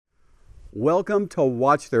Welcome to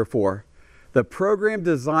Watch Therefore, the program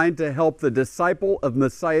designed to help the disciple of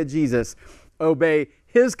Messiah Jesus obey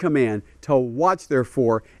His command to watch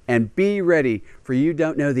therefore and be ready, for you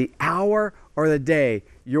don't know the hour or the day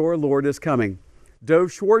your Lord is coming.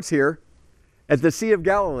 Dove Schwartz here at the Sea of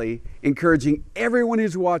Galilee, encouraging everyone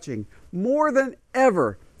who's watching more than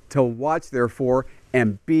ever to watch therefore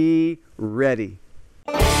and be ready.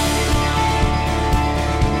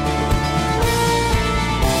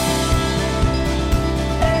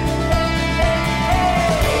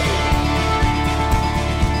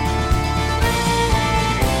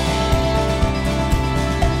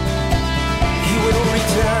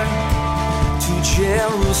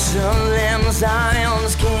 Jerusalem,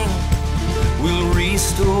 Zion's King will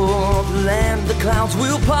restore the land. The clouds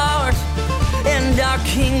will part, and our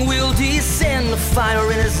King will descend. The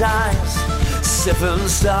fire in His eyes, 7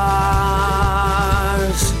 stars,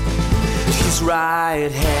 His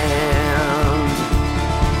right hand.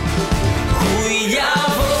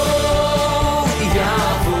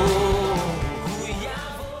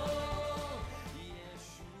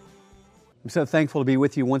 I'm so thankful to be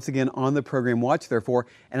with you once again on the program Watch Therefore,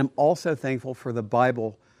 and I'm also thankful for the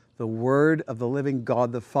Bible, the Word of the living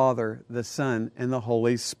God, the Father, the Son, and the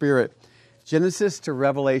Holy Spirit. Genesis to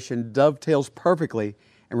Revelation dovetails perfectly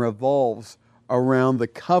and revolves around the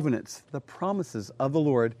covenants, the promises of the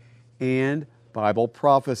Lord, and Bible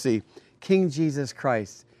prophecy. King Jesus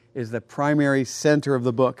Christ is the primary center of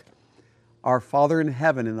the book. Our Father in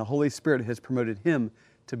heaven and the Holy Spirit has promoted Him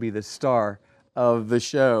to be the star of the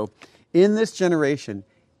show. In this generation,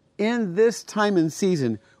 in this time and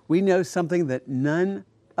season, we know something that none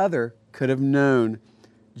other could have known.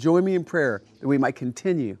 Join me in prayer that we might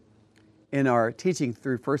continue in our teaching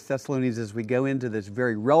through 1 Thessalonians as we go into this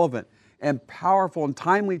very relevant and powerful and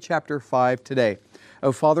timely chapter 5 today.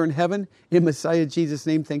 Oh, Father in heaven, in Messiah Jesus'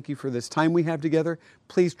 name, thank you for this time we have together.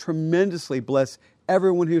 Please tremendously bless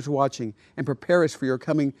everyone who's watching and prepare us for your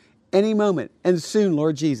coming any moment and soon,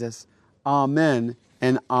 Lord Jesus. Amen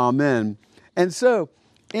and amen. And so,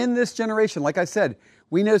 in this generation, like I said,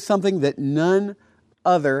 we know something that none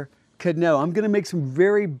other could know. I'm going to make some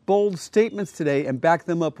very bold statements today and back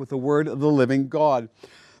them up with the Word of the living God.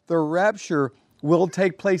 The rapture will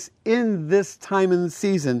take place in this time and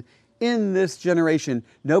season, in this generation.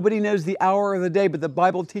 Nobody knows the hour or the day, but the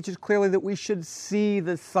Bible teaches clearly that we should see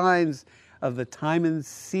the signs of the time and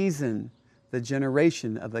season, the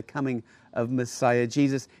generation of the coming of Messiah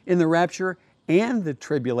Jesus in the rapture and the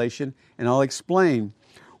tribulation, and I'll explain.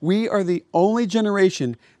 We are the only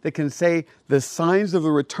generation that can say the signs of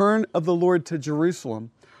the return of the Lord to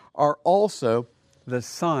Jerusalem are also the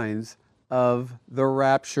signs of the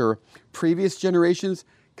rapture. Previous generations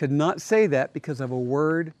could not say that because of a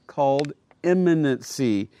word called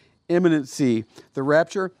imminency. Imminency. The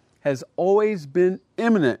rapture has always been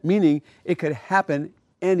imminent, meaning it could happen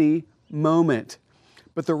any moment.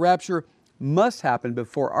 But the rapture must happen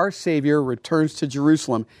before our Savior returns to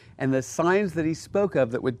Jerusalem. And the signs that He spoke of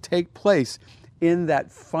that would take place in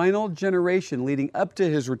that final generation leading up to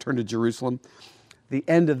His return to Jerusalem, the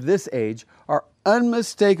end of this age, are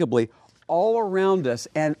unmistakably all around us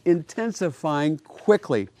and intensifying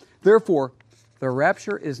quickly. Therefore, the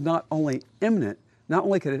rapture is not only imminent, not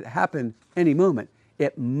only could it happen any moment,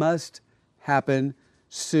 it must happen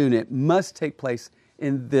soon. It must take place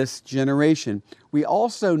in this generation. We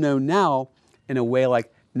also know now, in a way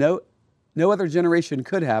like no other generation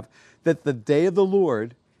could have, that the day of the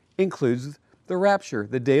Lord includes the rapture.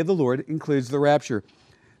 The day of the Lord includes the rapture.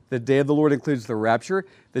 The day of the Lord includes the rapture,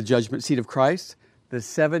 the judgment seat of Christ, the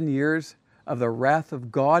 7 years of the wrath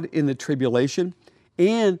of God in the tribulation,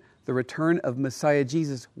 and the return of Messiah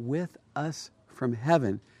Jesus with us from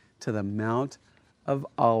heaven to the Mount of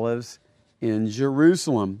Olives in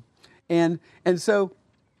Jerusalem. And so,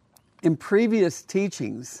 in previous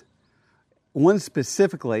teachings, one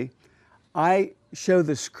specifically, I show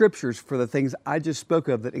the scriptures for the things I just spoke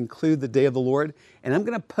of that include the day of the Lord, and I'm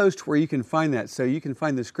going to post where you can find that so you can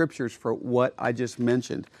find the scriptures for what I just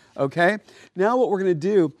mentioned. Okay? Now what we're going to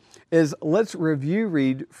do is let's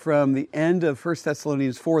read from the end of 1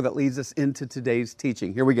 Thessalonians 4 that leads us into today's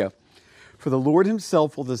teaching. Here we go. For the Lord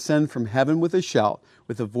Himself will descend from heaven with a shout,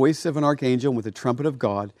 with the voice of an archangel, and with the trumpet of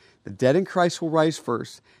God. The dead in Christ will rise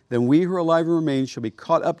first. Then we who are alive and remain shall be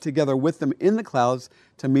caught up together with them in the clouds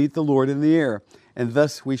to meet the Lord in the air. And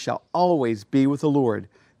thus we shall always be with the Lord.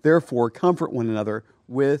 Therefore, comfort one another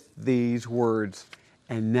with these words.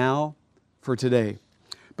 And now for today.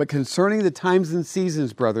 But concerning the times and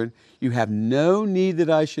seasons, brethren, you have no need that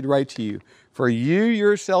I should write to you, for you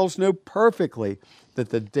yourselves know perfectly that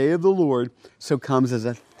the day of the Lord so comes as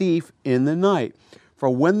a thief in the night. For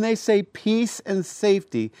when they say peace and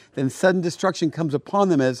safety, then sudden destruction comes upon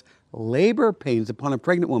them as labor pains upon a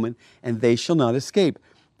pregnant woman, and they shall not escape.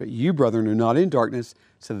 But you, brethren, are not in darkness,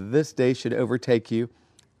 so that this day should overtake you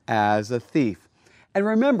as a thief. And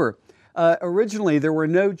remember, originally there were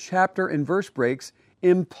no chapter and verse breaks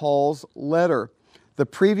in Paul's letter. The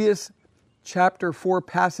previous chapter 4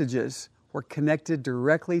 passages were connected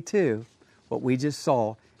directly to what we just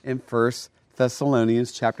saw in 1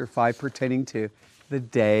 Thessalonians chapter 5 pertaining to the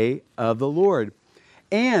day of the Lord.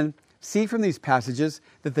 And see from these passages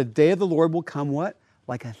that the day of the Lord will come what?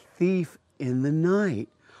 Like a thief in the night.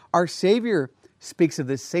 Our Savior speaks of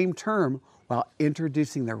this same term while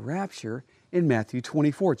introducing the rapture in Matthew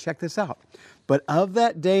 24. Check this out. But of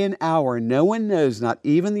that day and hour no one knows, not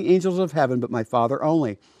even the angels of heaven, but my Father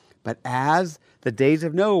only. But as the days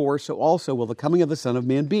of Noah were, so also will the coming of the Son of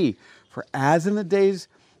Man be. For as in the days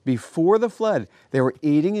before the flood, they were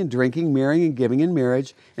eating and drinking, marrying and giving in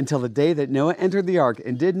marriage, until the day that Noah entered the ark,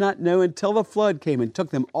 and did not know until the flood came and took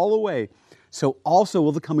them all away. So also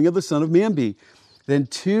will the coming of the Son of Man be. Then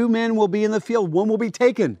 2 men will be in the field, one will be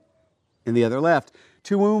taken, and the other left.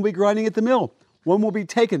 2 women will be grinding at the mill, one will be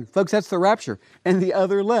taken. Folks, that's the rapture, and the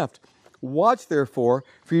other left. Watch therefore,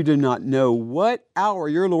 for you do not know what hour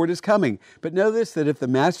your Lord is coming. But know this, that if the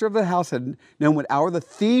master of the house had known what hour the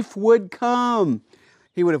thief would come,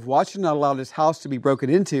 he would have watched and not allowed his house to be broken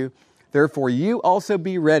into. Therefore you also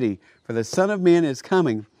be ready, for the Son of Man is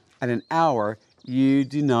coming at an hour you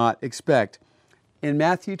do not expect. In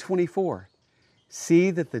Matthew 24,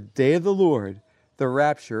 see that the day of the Lord, the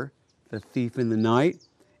rapture, the thief in the night,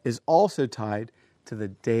 is also tied to the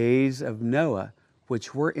days of Noah,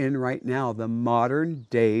 which we're in right now, the modern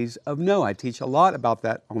days of Noah. I teach a lot about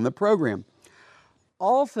that on the program.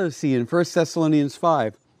 Also see in 1 Thessalonians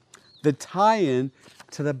 5, the tie-in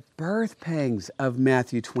to the birth pangs of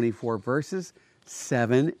Matthew 24, verses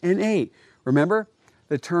 7 and 8. Remember,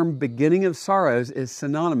 the term beginning of sorrows is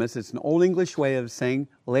synonymous. It's an Old English way of saying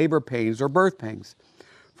labor pains or birth pangs.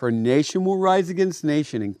 For nation will rise against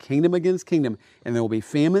nation and kingdom against kingdom, and there will be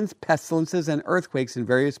famines, pestilences, and earthquakes in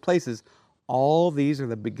various places. All these are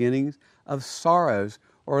the beginnings of sorrows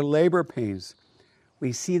or labor pains.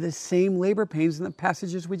 We see the same labor pains in the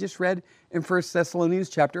passages we just read in 1 Thessalonians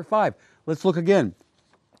chapter 5. Let's look again.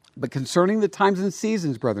 But concerning the times and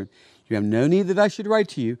seasons, brethren, you have no need that I should write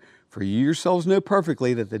to you, for you yourselves know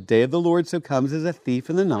perfectly that the day of the Lord so comes as a thief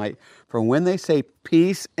in the night. For when they say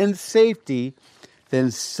peace and safety,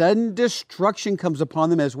 then sudden destruction comes upon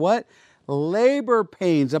them as what? Labor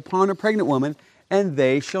pains upon a pregnant woman, and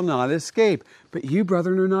they shall not escape. But you,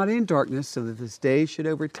 brethren, are not in darkness, so that this day should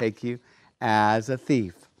overtake you as a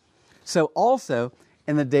thief. So also,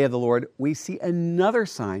 in the day of the Lord, we see another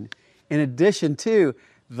sign. In addition to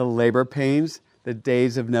the labor pains, the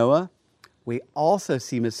days of Noah, we also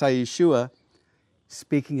see Messiah Yeshua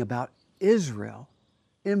speaking about Israel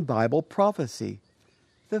in Bible prophecy,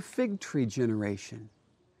 the fig tree generation.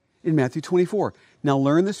 In Matthew 24, now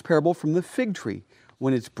learn this parable from the fig tree.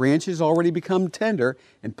 When its branches already become tender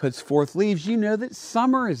and puts forth leaves, you know that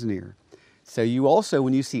summer is near. So you also,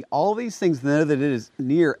 when you see all these things, know that it is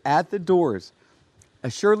near at the doors.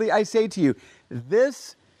 Assuredly, I say to you,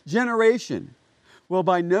 this generation will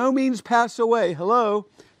by no means pass away,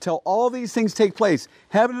 till all these things take place.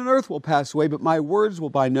 Heaven and earth will pass away, but my words will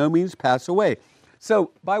by no means pass away.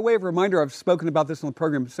 So, by way of reminder, I've spoken about this on the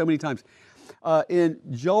program so many times. In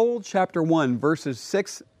Joel chapter 1, verses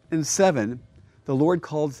 6 and 7, the Lord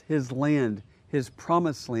calls His land, His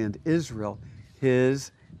promised land, Israel,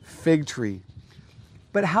 His fig tree.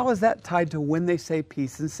 But how is that tied to when they say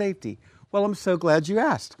peace and safety? Well, I'm so glad you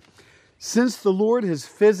asked. Since the Lord has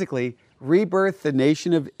physically rebirthed the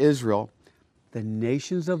nation of Israel, the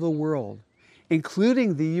nations of the world,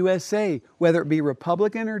 including the USA, whether it be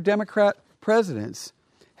Republican or Democrat presidents,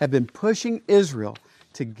 have been pushing Israel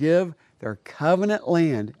to give their covenant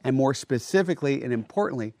land, and more specifically and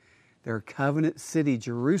importantly, their covenant city,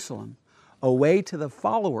 Jerusalem, away to the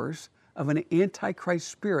followers of an antichrist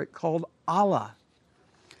spirit called Allah.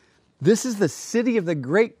 This is the city of the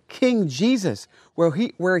great King Jesus, where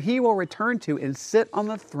he will return to and sit on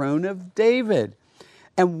the throne of David.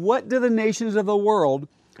 And what do the nations of the world,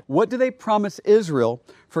 what do they promise Israel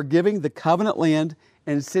for giving the covenant land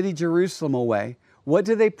and city Jerusalem away? What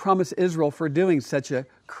do they promise Israel for doing such a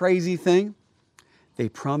crazy thing? They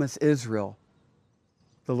promise Israel,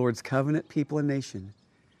 the Lord's covenant people and nation,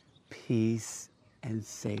 peace and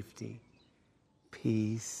safety.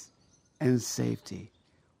 Peace and safety.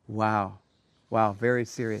 Wow, very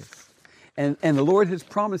serious. And the Lord has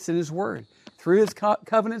promised in His Word through His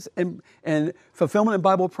covenants and fulfillment in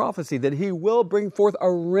Bible prophecy, that He will bring forth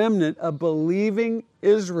a remnant of believing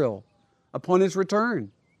Israel upon His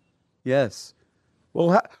return. Yes.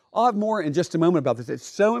 Well, I'll have more in just a moment about this. It's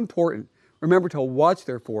so important. Remember to watch,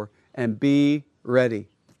 therefore, and be ready.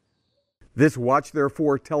 This Watch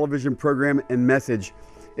Therefore television program and message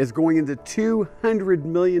is going into 200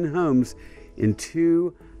 million homes in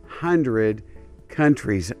 200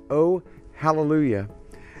 countries. Oh, hallelujah.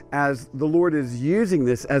 As the Lord is using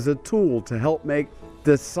this as a tool to help make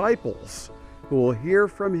disciples who will hear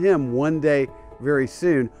from Him one day very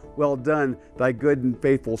soon. Well done, thy good and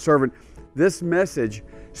faithful servant. This message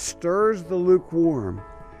stirs the lukewarm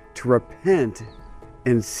to repent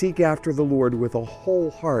and seek after the Lord with a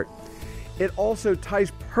whole heart. It also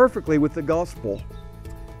ties perfectly with the gospel,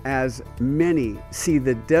 as many see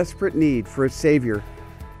the desperate need for a Savior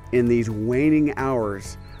in these waning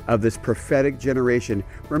hours of this prophetic generation.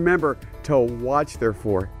 Remember to watch,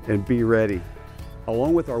 therefore, and be ready.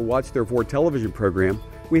 Along with our Watch Therefore television program,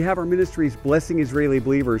 we have our ministries blessing Israeli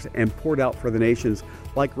believers and poured out for the nations,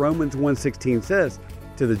 like Romans 1:16 says,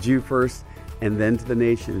 to the Jew first and then to the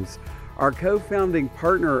nations. Our co-founding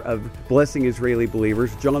partner of Blessing Israeli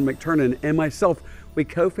Believers, John McTernan, and myself, we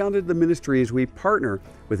co-founded the ministry as we partner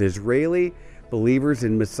with Israeli believers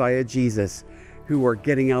in Messiah Jesus who are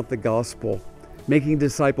getting out the gospel, making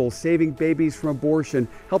disciples, saving babies from abortion,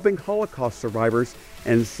 helping Holocaust survivors,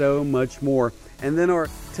 and so much more. And then our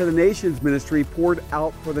To the Nations ministry, Poured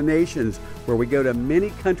Out for the Nations, where we go to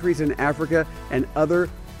many countries in Africa and other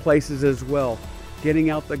places as well,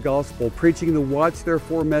 getting out the gospel, preaching the Watch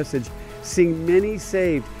Therefore message, seeing many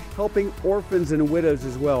saved, helping orphans and widows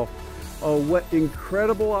as well. Oh, what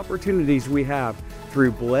incredible opportunities we have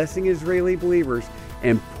through Blessing Israeli Believers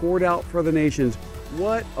and Poured Out for the Nations.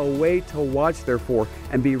 What a way to watch, therefore,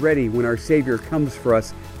 and be ready when our Savior comes for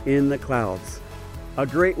us in the clouds. A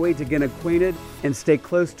great way to get acquainted and stay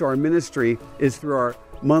close to our ministry is through our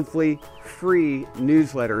monthly free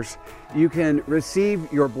newsletters. You can receive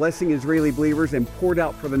your Blessing Israeli Believers and Poured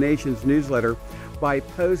Out for the Nations newsletter by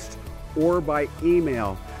post or by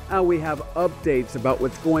email. We have updates about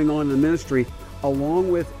what's going on in the ministry,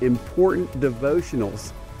 along with important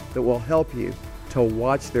devotionals that will help you to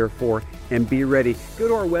watch, therefore, and be ready. Go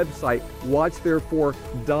to our website,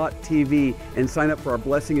 watchtherefore.tv, and sign up for our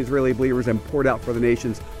Blessing Israeli Believers and Poured Out for the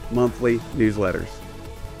Nations monthly newsletters.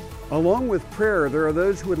 Along with prayer, there are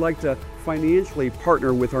those who would like to financially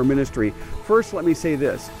partner with our ministry. First, let me say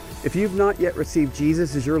this. If you've not yet received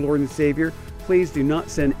Jesus as your Lord and Savior, please do not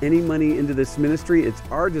send any money into this ministry. It's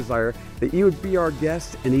our desire that you would be our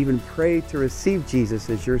guest and even pray to receive Jesus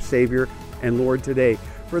as your Savior and Lord today.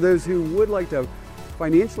 For those who would like to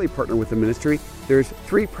financially partner with the ministry, there's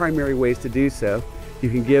 3 primary ways to do so. You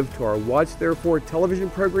can give to our Watch Therefore television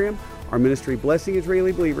program, our ministry Blessing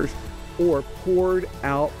Israeli Believers, or Poured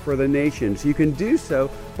Out for the Nations. You can do so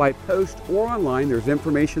by post or online. There's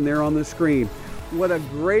information there on the screen. What a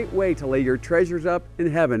great way to lay your treasures up in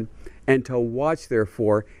heaven and to watch,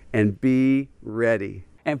 therefore, and be ready.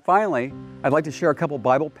 And finally, I'd like to share a couple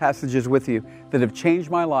Bible passages with you that have changed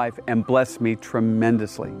my life and blessed me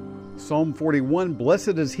tremendously. Psalm 41,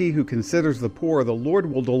 blessed is he who considers the poor. The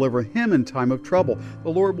Lord will deliver him in time of trouble. The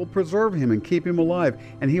Lord will preserve him and keep him alive,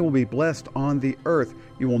 and he will be blessed on the earth.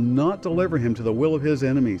 You will not deliver him to the will of his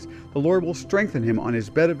enemies. The Lord will strengthen him on his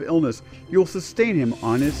bed of illness. You will sustain him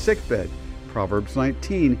on his sickbed. Proverbs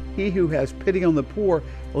 19, he who has pity on the poor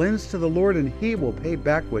lends to the Lord, and he will pay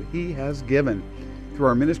back what he has given. Through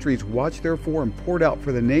our ministries, Watch Therefore and Poured Out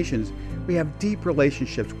for the Nations, we have deep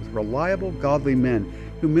relationships with reliable, godly men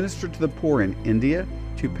who minister to the poor in India,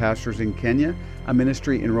 2 pastors in Kenya, a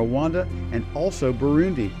ministry in Rwanda, and also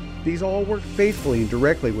Burundi. These all work faithfully and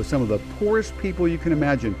directly with some of the poorest people you can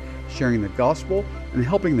imagine, sharing the gospel and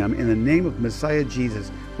helping them in the name of Messiah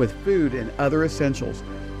Jesus with food and other essentials.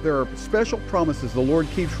 There are special promises the Lord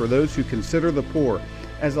keeps for those who consider the poor.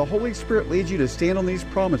 As the Holy Spirit leads you to stand on these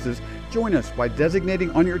promises, join us by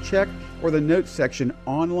designating on your check or the notes section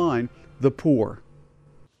online, the poor.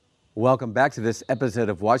 Welcome back to this episode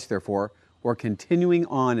of Watch Therefore. We're continuing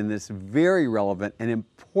on in this very relevant and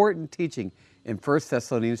important teaching in 1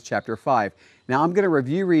 Thessalonians chapter 5. Now I'm going to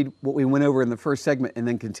read what we went over in the first segment and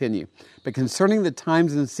then continue. But concerning the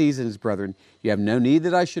times and seasons, brethren, you have no need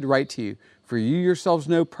that I should write to you, for you yourselves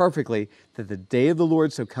know perfectly that the day of the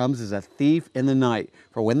Lord so comes as a thief in the night.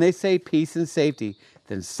 For when they say peace and safety,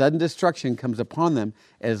 then sudden destruction comes upon them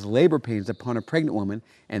as labor pains upon a pregnant woman,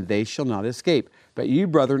 and they shall not escape. But you,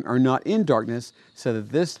 brethren, are not in darkness, so that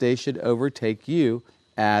this day should overtake you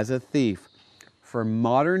as a thief. for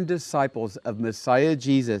modern disciples of Messiah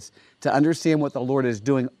Jesus to understand what the Lord is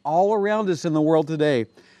doing all around us in the world today,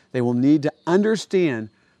 they will need to understand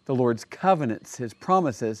the Lord's covenants, His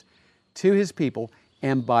promises to His people,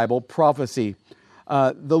 and Bible prophecy.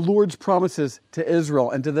 The Lord's promises to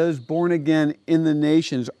Israel and to those born again in the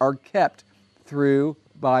nations are kept through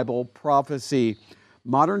Bible prophecy.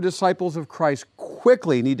 Modern disciples of Christ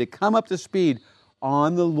quickly need to come up to speed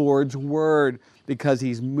on the Lord's Word because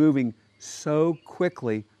He's moving so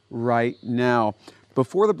quickly right now.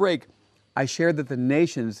 Before the break, I shared that the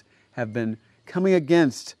nations have been coming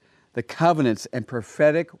against the covenants and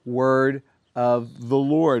prophetic word of the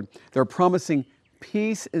Lord. They're promising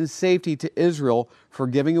peace and safety to Israel for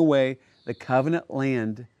giving away the covenant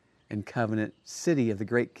land and covenant city of the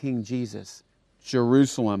great King Jesus,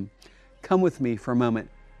 Jerusalem. Come with me for a moment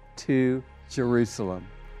to Jerusalem.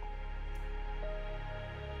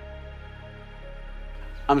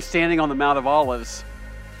 I'm standing on the Mount of Olives,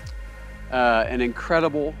 an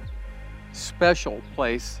incredible, special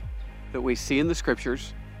place that we see in the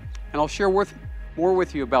Scriptures. And I'll share more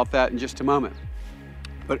with you about that in just a moment.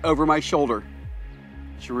 But over my shoulder,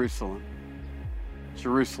 Jerusalem,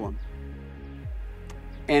 Jerusalem.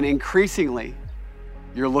 And increasingly,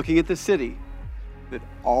 you're looking at the city that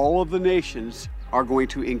all of the nations are going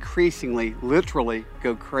to increasingly, literally,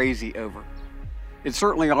 go crazy over. It's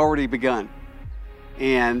certainly already begun.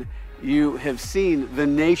 And you have seen the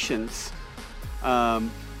nations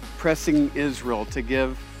pressing Israel to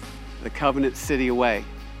give the covenant city away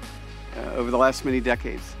over the last many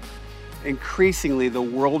decades. Increasingly, the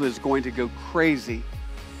world is going to go crazy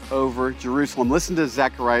over Jerusalem. Listen to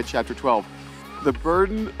Zechariah chapter 12. The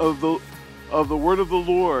burden of the word of the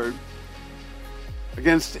Lord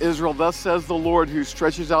against Israel. Thus says the Lord, who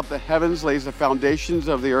stretches out the heavens, lays the foundations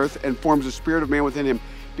of the earth, and forms the spirit of man within him.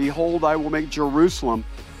 Behold, I will make Jerusalem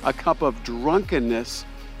a cup of drunkenness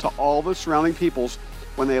to all the surrounding peoples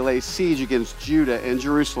when they lay siege against Judah and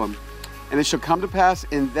Jerusalem. And it shall come to pass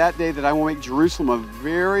in that day that I will make Jerusalem a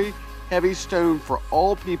very heavy stone for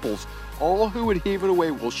all peoples. All who would heave it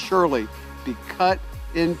away will surely be cut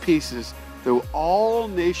in pieces, though all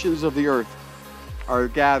nations of the earth are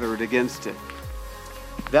gathered against it.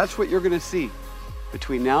 That's what you're going to see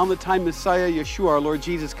between now and the time Messiah Yeshua, our Lord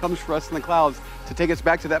Jesus, comes for us in the clouds to take us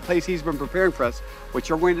back to that place He's been preparing for us. What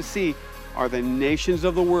you're going to see are the nations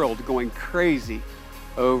of the world going crazy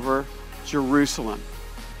over Jerusalem.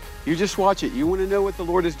 You just watch it. You want to know what the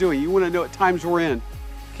Lord is doing. You want to know what times we're in.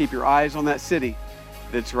 Keep your eyes on that city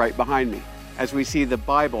that's right behind me as we see the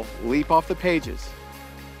Bible leap off the pages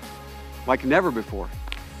like never before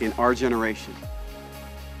in our generation.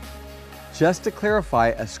 Just to clarify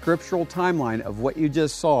a scriptural timeline of what you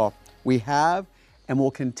just saw, we have and will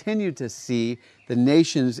continue to see the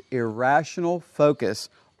nation's irrational focus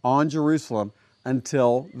on Jerusalem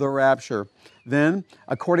until the rapture. Then,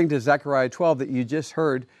 according to Zechariah 12 that you just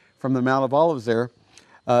heard from the Mount of Olives there,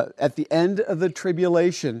 at the end of the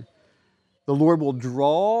tribulation, the Lord will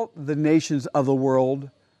draw the nations of the world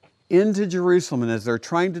into Jerusalem. And as they're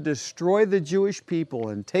trying to destroy the Jewish people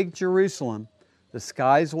and take Jerusalem, the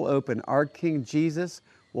skies will open. Our King Jesus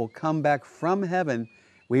will come back from heaven.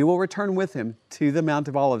 We will return with Him to the Mount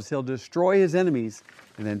of Olives. He'll destroy His enemies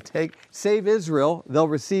and then save Israel. They'll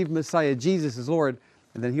receive Messiah Jesus as Lord,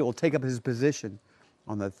 and then He will take up His position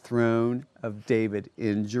on the throne of David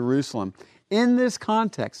in Jerusalem. In this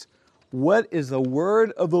context, what is the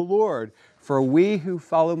word of the Lord for we who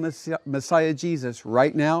follow Messiah Jesus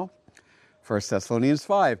right now? 1 Thessalonians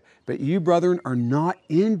 5, but you, brethren, are not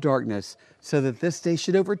in darkness, so that this day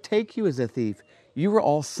should overtake you as a thief. You are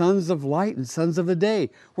all sons of light and sons of the day.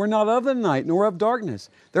 We're not of the night nor of darkness.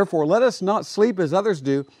 Therefore, let us not sleep as others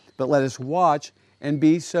do, but let us watch and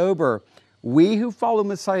be sober. We who follow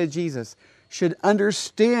Messiah Jesus should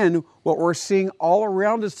understand what we're seeing all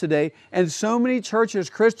around us today. And so many churches,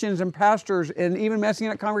 Christians and pastors and even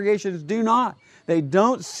Messianic congregations do not. They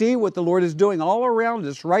don't see what the Lord is doing all around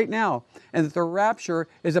us right now, and that the rapture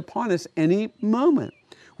is upon us any moment.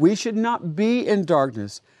 We should not be in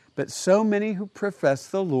darkness, but so many who profess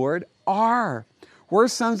the Lord are. We're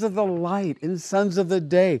sons of the light and sons of the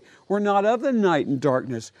day. We're not of the night and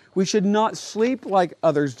darkness. We should not sleep like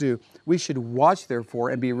others do. We should watch, therefore,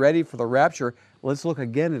 and be ready for the rapture. Let's look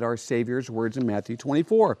again at our Savior's words in Matthew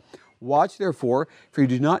 24. Watch, therefore, for you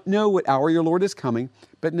do not know what hour your Lord is coming.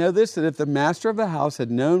 But know this, that if the master of the house had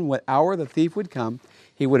known what hour the thief would come,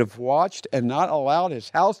 he would have watched and not allowed his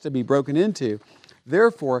house to be broken into.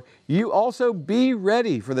 Therefore, you also be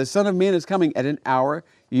ready, for the Son of Man is coming at an hour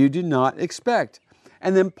you do not expect.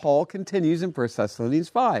 And then Paul continues in 1 Thessalonians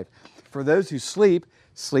 5. For those who sleep,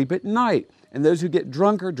 sleep at night. and those who get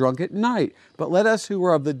drunk are drunk at night. But let us who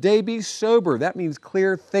are of the day be sober. That means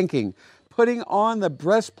clear thinking. Putting on the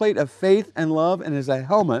breastplate of faith and love, and as a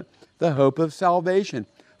helmet, the hope of salvation.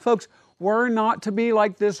 Folks, we're not to be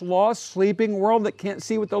like this lost, sleeping world that can't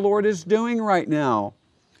see what the Lord is doing right now.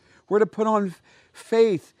 We're to put on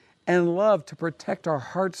faith and love to protect our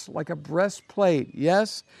hearts like a breastplate.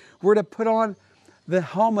 Yes? We're to put on the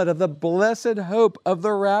helmet of the blessed hope of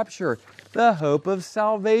the rapture, the hope of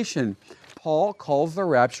salvation. Paul calls the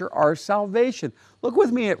rapture our salvation. Look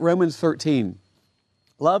with me at Romans 13.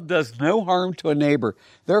 Love does no harm to a neighbor.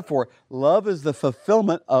 Therefore, love is the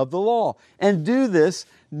fulfillment of the law. And do this,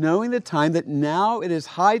 knowing the time that now it is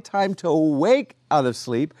high time to awake out of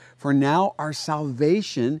sleep, for now our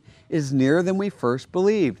salvation is nearer than we first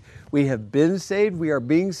believed. We have been saved, we are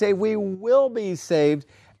being saved, we will be saved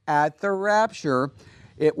at the rapture.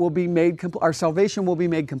 It will be made our salvation will be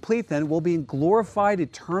made complete then. We'll be in glorified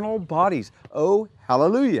eternal bodies. Oh,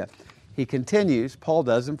 hallelujah. He continues, Paul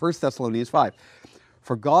does in 1 Thessalonians 5.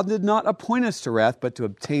 For God did not appoint us to wrath, but to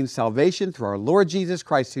obtain salvation through our Lord Jesus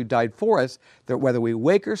Christ, who died for us, that whether we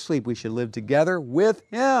wake or sleep, we should live together with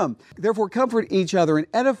Him. Therefore, comfort each other and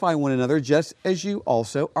edify one another, just as you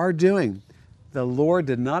also are doing. The Lord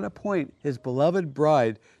did not appoint His beloved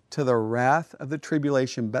bride to the wrath of the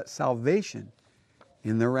tribulation, but salvation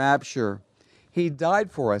in the rapture. He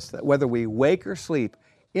died for us, that whether we wake or sleep,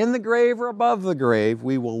 in the grave or above the grave,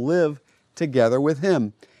 we will live together with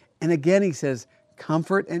Him. And again, he says,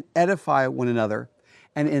 comfort and edify one another.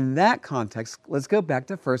 And in that context, let's go back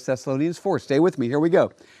to 1 Thessalonians 4. Stay with me. Here we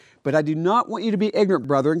go. But I do not want you to be ignorant,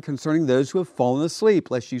 brethren, concerning those who have fallen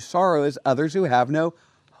asleep, lest you sorrow as others who have no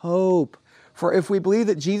hope. For if we believe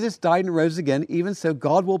that Jesus died and rose again, even so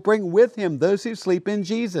God will bring with Him those who sleep in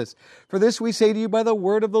Jesus. For this we say to you by the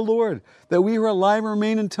word of the Lord, that we who are alive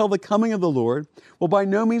remain until the coming of the Lord will by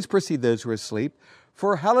no means precede those who are asleep.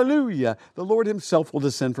 For hallelujah, the Lord Himself will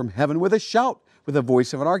descend from heaven with a shout, with the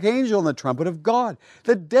voice of an archangel and the trumpet of God.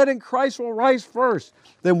 The dead in Christ will rise first.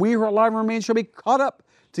 Then we who are alive and remain shall be caught up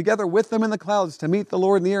together with them in the clouds to meet the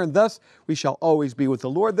Lord in the air, and thus we shall always be with the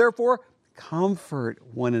Lord. Therefore, comfort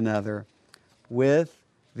one another with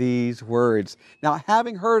these words. Now,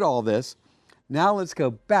 having heard all this, now let's go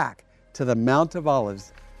back to the Mount of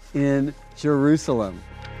Olives in Jerusalem.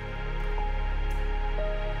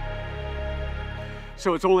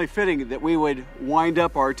 So it's only fitting that we would wind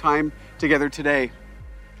up our time together today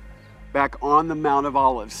back on the Mount of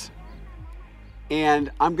Olives. And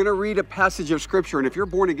I'm going to read a passage of Scripture. And if you're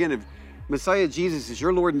born again, if Messiah Jesus is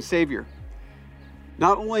your Lord and Savior,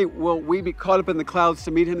 not only will we be caught up in the clouds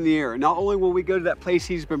to meet Him in the air, not only will we go to that place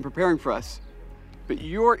He's been preparing for us, but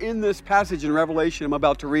you're in this passage in Revelation I'm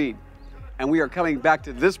about to read. And we are coming back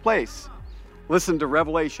to this place. Listen to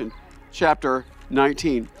Revelation chapter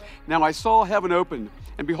 19. Now I saw heaven opened,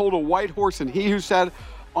 and behold, a white horse, and he who sat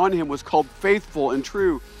on him was called Faithful and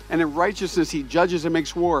True, and in righteousness he judges and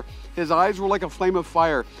makes war. His eyes were like a flame of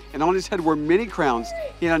fire, and on his head were many crowns.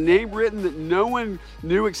 He had a name written that no one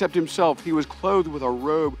knew except himself. He was clothed with a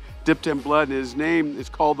robe dipped in blood, and his name is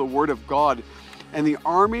called the Word of God. And the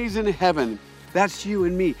armies in heaven, that's you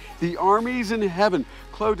and me, the armies in heaven,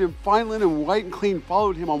 clothed in fine linen, white and clean,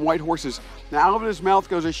 followed him on white horses. Now out of his mouth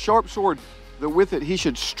goes a sharp sword, that with it he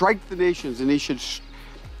should strike the nations,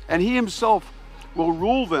 and he himself will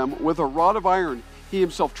rule them with a rod of iron. He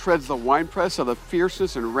himself treads the winepress of the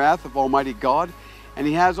fierceness and wrath of Almighty God. And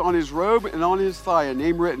he has on his robe and on his thigh a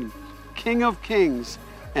name written, King of Kings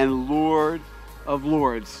and Lord of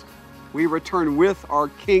Lords. We return with our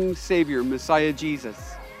King, Savior, Messiah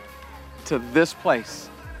Jesus, to this place.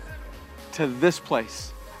 To this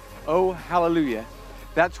place. Oh, hallelujah.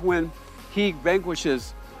 That's when He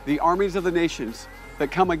vanquishes the armies of the nations that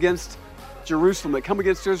come against Jerusalem, that come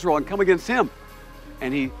against Israel and come against Him.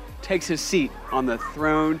 And He takes His seat on the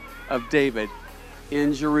throne of David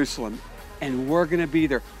in Jerusalem. And we're going to be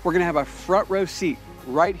there. We're going to have a front row seat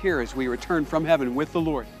right here as we return from heaven with the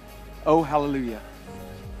Lord. Oh, hallelujah.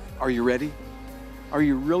 Are you ready? Are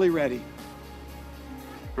you really ready?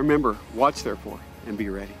 Remember, watch therefore and be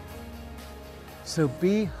ready. So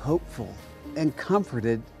be hopeful and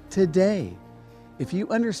comforted today. If you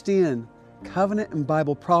understand covenant and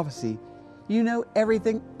Bible prophecy, you know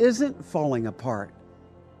everything isn't falling apart.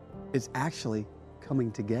 It's actually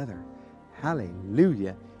coming together.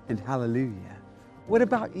 Hallelujah and hallelujah. What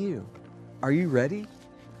about you? Are you ready?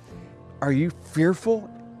 Are you fearful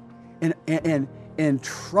and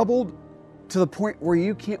troubled to the point where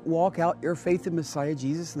you can't walk out your faith in Messiah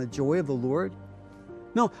Jesus and the joy of the Lord?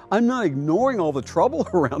 No, I'm not ignoring all the trouble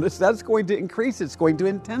around us. That's going to increase. It's going to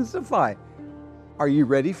intensify. Are you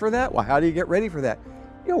ready for that? Well, how do you get ready for that?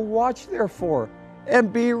 You watch therefore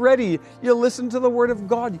and be ready. You listen to the word of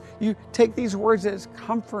God. You take these words as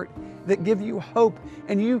comfort that give you hope,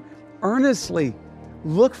 and you earnestly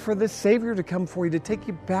look for the Savior to come for you, to take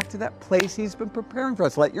you back to that place He's been preparing for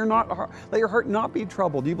us. Let your heart not be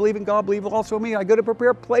troubled. You believe in God, believe also in me. I go to prepare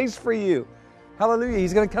a place for you. Hallelujah.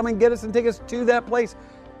 He's going to come and get us and take us to that place.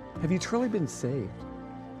 Have you truly been saved?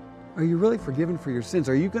 Are you really forgiven for your sins?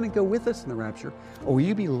 Are you going to go with us in the rapture, or will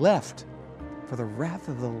you be left for the wrath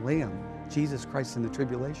of the Lamb, Jesus Christ, in the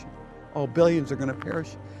tribulation? All billions are going to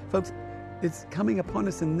perish. Folks, it's coming upon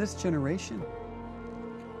us in this generation.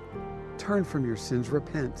 Turn from your sins,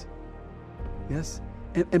 repent. Yes?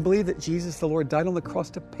 And believe that Jesus the Lord died on the cross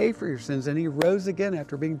to pay for your sins, and He rose again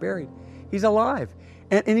after being buried. He's alive.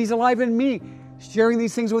 And He's alive in me, sharing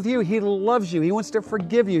these things with you. He loves you. He wants to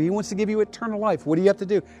forgive you. He wants to give you eternal life. What do you have to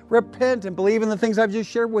do? Repent and believe in the things I've just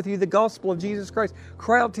shared with you, the gospel of Jesus Christ.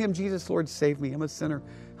 Cry out to Him, Jesus, Lord, save me. I'm a sinner.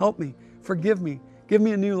 Help me. Forgive me. Give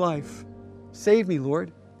me a new life. Save me,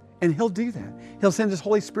 Lord. And He'll do that. He'll send His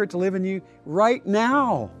Holy Spirit to live in you right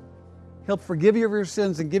now. He'll forgive you of your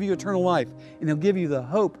sins and give you eternal life. And He'll give you the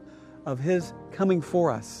hope of His coming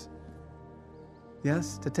for us.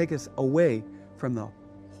 Yes, to take us away from the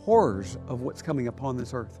horrors of what's coming upon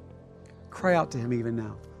this earth. Cry out to Him even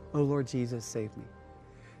now. Oh, Lord Jesus, save me.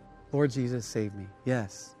 Lord Jesus, save me.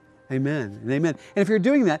 Yes. Amen and amen. And if you're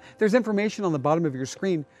doing that, there's information on the bottom of your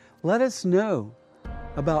screen. Let us know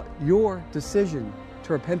about your decision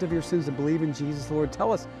to repent of your sins and believe in Jesus the Lord.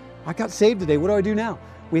 Tell us, I got saved today. What do I do now?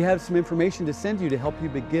 We have some information to send you to help you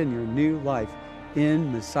begin your new life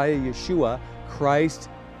in Messiah Yeshua, Christ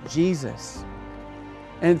Jesus.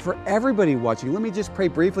 And for everybody watching, let me just pray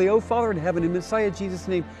briefly. Oh, Father in heaven, in Messiah Jesus'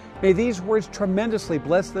 name, may these words tremendously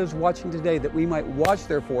bless those watching today, that we might watch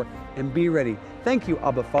therefore and be ready. Thank you,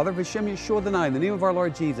 Abba, Father, V'Shem Yeshua the Nai, in the name of our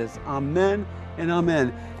Lord Jesus. Amen and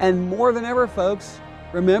amen. And more than ever, folks,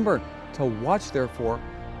 remember to watch therefore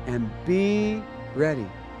and be ready.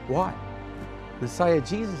 Why? Messiah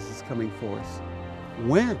Jesus is coming for us.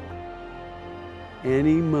 When?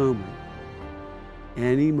 Any moment.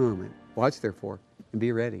 Any moment. Watch therefore and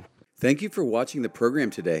be ready. Thank you for watching the program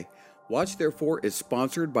today. Watch Therefore is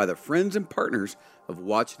sponsored by the friends and partners of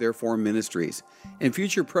Watch Therefore Ministries. In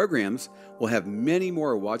future programs, we'll have many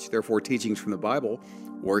more Watch Therefore teachings from the Bible,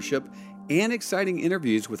 worship, and exciting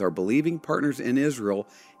interviews with our believing partners in Israel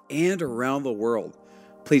and around the world.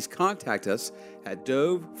 Please contact us at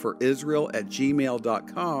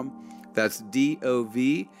doveforisrael@gmail.com. That's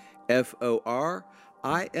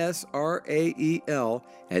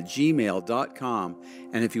DOVFORISRAEL@gmail.com.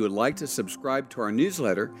 And if you would like to subscribe to our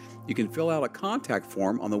newsletter, you can fill out a contact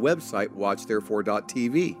form on the website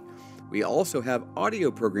watchtherefore.tv. We also have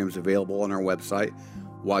audio programs available on our website,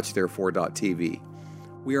 watchtherefore.tv.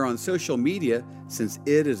 We are on social media since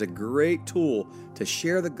it is a great tool to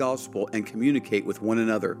share the gospel and communicate with one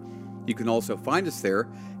another. You can also find us there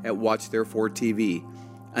at Watch Therefore TV.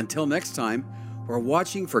 Until next time, we're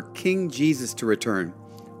watching for King Jesus to return.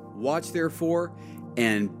 Watch therefore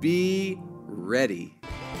and be ready.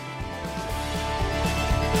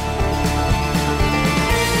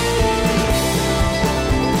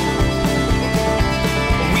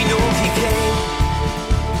 We know He came,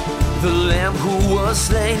 the Lamb who was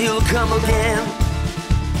slain, He'll come again,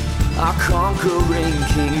 our conquering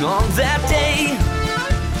King on that day.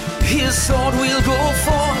 His sword will go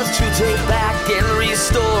forth to take back and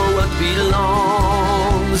restore